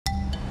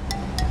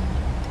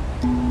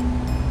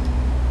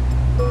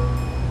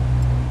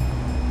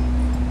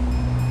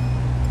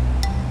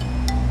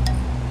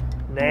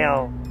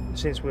Now,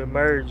 since we're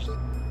merged,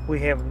 we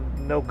have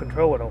no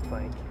control, I don't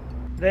think.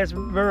 That's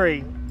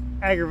very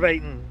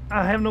aggravating.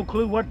 I have no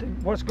clue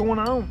what's going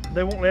on.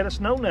 They won't let us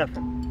know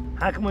nothing.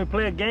 How can we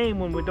play a game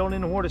when we don't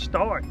even know where to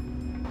start?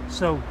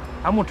 So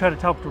I'm gonna try to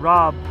talk to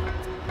Rob.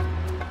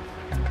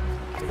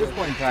 At this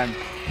point in time,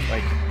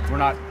 like, we're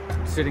not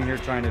sitting here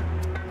trying to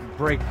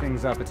break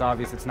things up. It's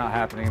obvious it's not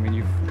happening. I mean,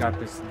 you've got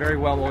this very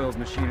well-oiled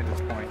machine at this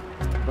point,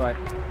 but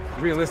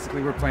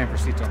realistically, we're playing for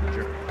seats on the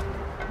jury.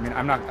 I mean,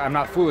 I'm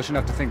not foolish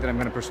enough to think that I'm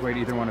going to persuade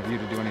either one of you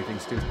to do anything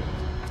stupid.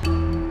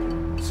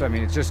 So I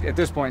mean, it's just at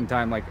this point in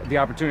time, like, the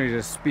opportunity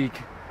to speak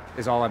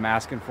is all I'm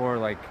asking for.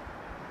 Like,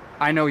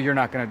 I know you're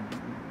not going to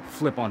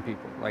flip on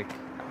people. Like,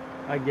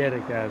 I get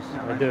it, guys.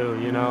 I do,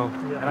 you know.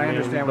 And I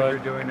understand what you're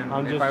doing. And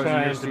I'm if just I was in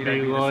trying your to seat, be I'd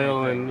do the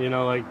loyal, same and thing. you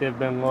know, like they've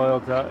been loyal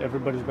to.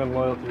 Everybody's been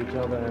loyal to each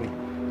other, and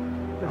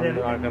I'm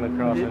not going to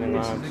cross any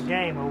lines. This is a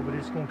game, but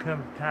it's going to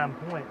come to time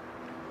point.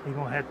 You're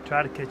going to have to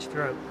try to catch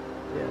throat.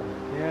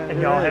 Yeah,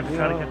 And y'all have to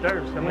try to cut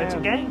theirs. I mean, it's a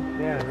game.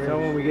 Yeah, So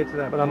when we get to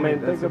that but point, I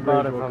mean, that's think the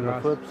about bridge it we'll from the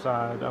cross. flip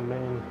side. I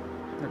mean,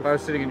 If I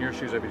was sitting in your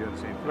shoes, I'd be doing the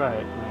same thing.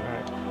 right.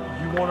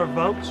 You want our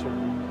votes, or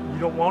you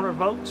don't want our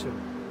votes, or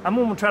I'm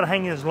going to try to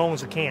hang in as long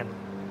as I can.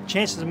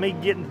 Chances of me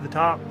getting to the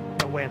top,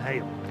 no way in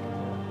hell.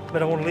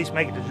 But I want to at least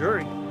make it to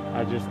jury.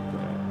 I just,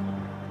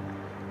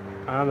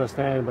 I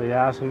understand, but you're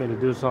asking me to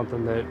do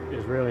something that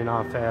is really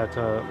not fair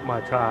to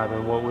my tribe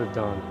and what we've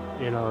done,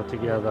 you know,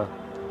 together.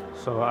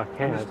 So I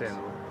can't.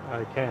 Understandable.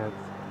 I can't.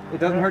 It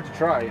doesn't hurt to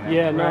try, you know?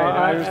 Yeah, no, Right,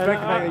 I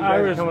respect the fact that you I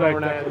guys are coming over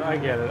respect now. that. I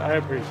get it. I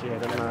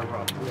appreciate it, man. No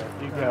problem.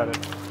 Yeah, you got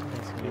it.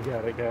 You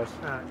got it, guys.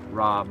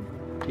 Rob,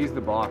 he's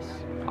the boss,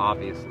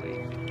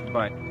 obviously.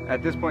 But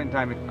at this point in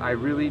time, I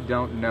really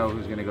don't know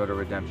who's going to go to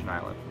Redemption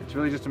Island. It's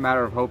really just a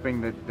matter of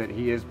hoping that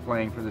he is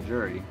playing for the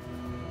jury.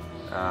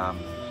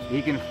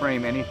 He can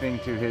frame anything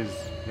to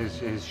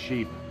his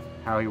sheep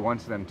how he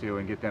wants them to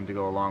and get them to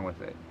go along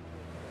with it.